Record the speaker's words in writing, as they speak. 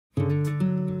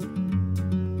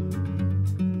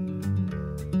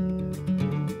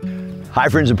Hi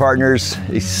friends and partners,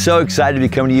 so excited to be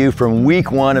coming to you from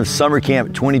week 1 of Summer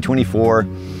Camp 2024.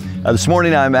 This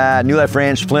morning I'm at New Life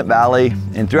Ranch, Flint Valley,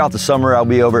 and throughout the summer I'll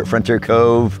be over at Frontier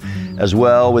Cove as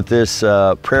well with this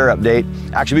prayer update.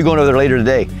 Actually, we'll be going over there later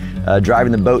today,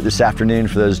 driving the boat this afternoon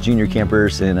for those junior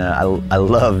campers, and I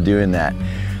love doing that.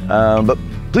 But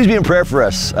please be in prayer for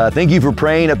us. Thank you for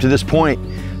praying up to this point.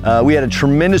 We had a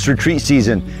tremendous retreat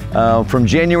season from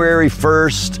January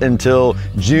 1st until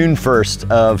June 1st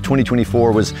of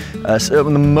 2024 was the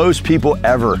most people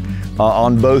ever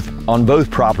on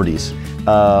both properties,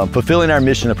 fulfilling our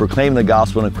mission of proclaiming the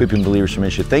gospel and equipping believers for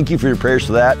ministry. Thank you for your prayers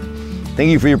for that.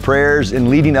 Thank you for your prayers in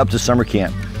leading up to summer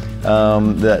camp.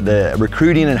 The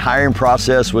recruiting and hiring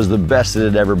process was the best it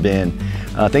had ever been.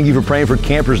 Thank you for praying for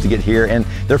campers to get here, and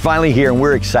they're finally here, and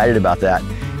we're excited about that.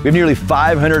 We have nearly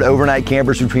 500 overnight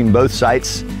campers between both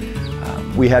sites.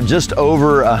 We have just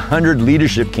over 100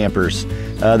 leadership campers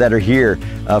that are here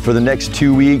for the next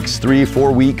 2 weeks,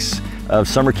 3-4 weeks of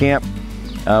summer camp.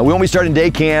 We won't be starting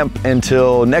day camp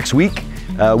until next week.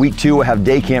 Week 2 we'll have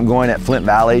day camp going at Flint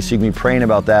Valley, so you can be praying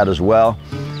about that as well.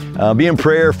 Be in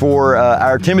prayer for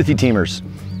our Timothy teamers.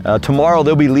 Tomorrow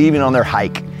they'll be leaving on their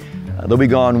hike. They'll be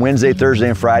gone Wednesday, Thursday,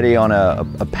 and Friday on a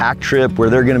pack trip where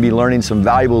they're going to be learning some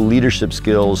valuable leadership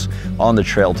skills on the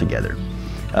trail together.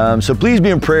 So please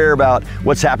be in prayer about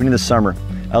what's happening this summer.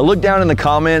 Look down in the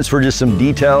comments for just some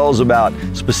details about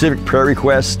specific prayer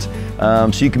requests so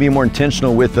you can be more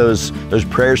intentional with those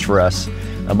prayers for us.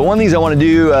 But one of the things I want to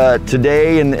do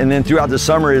today and then throughout the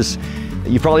summer is,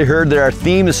 you've probably heard that our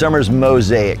theme this summer is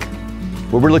Mosaic,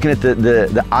 where we're looking at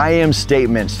the I am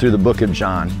statements through the book of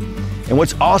John. And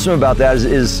what's awesome about that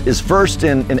is first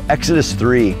in Exodus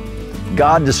 3,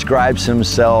 God describes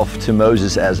himself to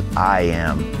Moses as I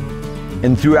am.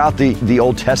 And throughout the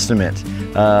Old Testament,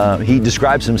 he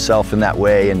describes himself in that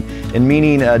way, and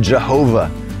meaning Jehovah,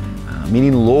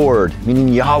 meaning Lord, meaning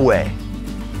Yahweh.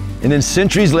 And then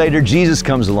centuries later, Jesus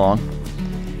comes along,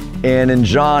 and in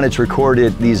John it's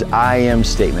recorded these I am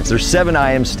statements. There's 7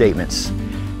 I am statements.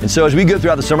 And so as we go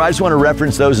throughout the summer, I just want to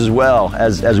reference those as well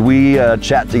as we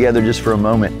chat together just for a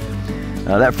moment.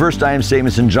 That first I am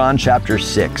statement is in John chapter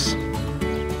 6,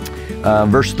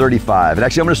 verse 35. And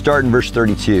actually I'm going to start in verse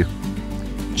 32.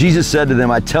 Jesus said to them,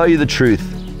 I tell you the truth,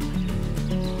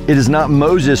 it is not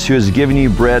Moses who has given you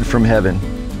bread from heaven,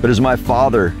 but it is my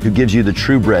Father who gives you the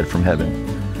true bread from heaven.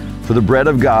 For the bread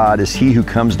of God is he who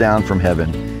comes down from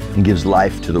heaven and gives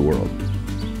life to the world.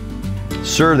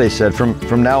 Sir, they said,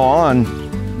 from now on,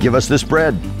 give us this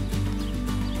bread.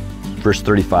 Verse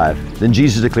 35, then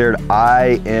Jesus declared,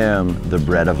 I am the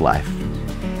bread of life.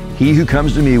 He who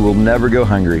comes to me will never go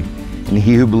hungry, and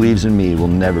he who believes in me will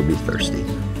never be thirsty.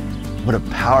 What a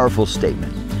powerful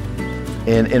statement.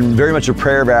 And very much a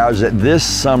prayer of ours that this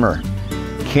summer,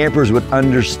 campers would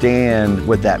understand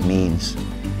what that means.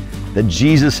 That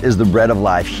Jesus is the bread of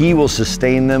life. He will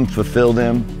sustain them, fulfill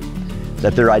them,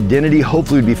 that their identity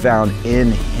hopefully would be found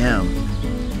in him.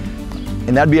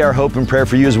 And that'd be our hope and prayer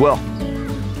for you as well,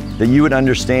 that you would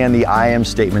understand the I am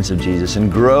statements of Jesus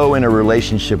and grow in a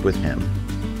relationship with him.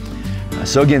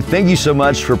 So again, thank you so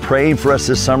much for praying for us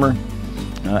this summer.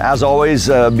 As always,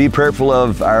 be prayerful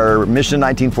of our Mission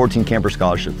 1914 Camper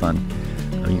Scholarship Fund.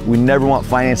 We never want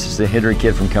finances to hinder a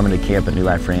kid from coming to camp at New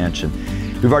Life Ranch. And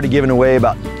we've already given away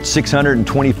about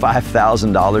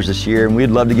 $625,000 this year, and we'd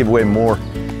love to give away more.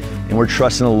 And we're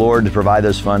trusting the Lord to provide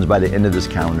those funds by the end of this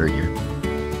calendar year.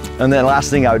 And then last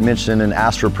thing I would mention and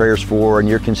ask for prayers for and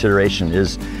your consideration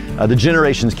is the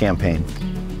Generations campaign.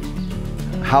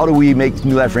 How do we make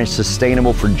New Life Ranch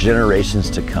sustainable for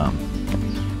generations to come?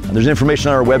 There's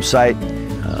information on our website.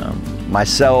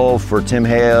 Myself or Tim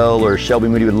Hale or Shelby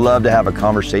Moody would love to have a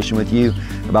conversation with you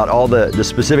about all the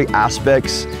specific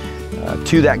aspects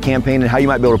to that campaign and how you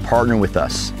might be able to partner with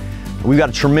us. We've got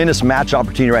a tremendous match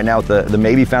opportunity right now with the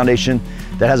Maybe Foundation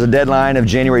that has a deadline of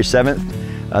January 7th.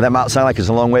 That might sound like it's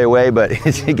a long way away, but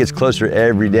it gets closer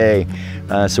every day.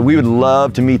 So we would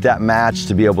love to meet that match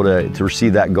to be able to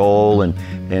receive that goal and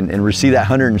receive that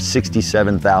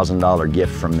 $167,000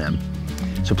 gift from them.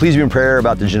 So please be in prayer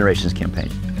about the Generations campaign.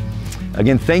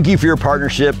 Again, thank you for your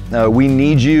partnership. We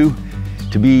need you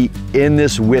to be in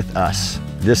this with us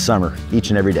this summer, each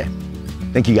and every day.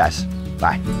 Thank you guys.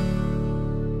 Bye.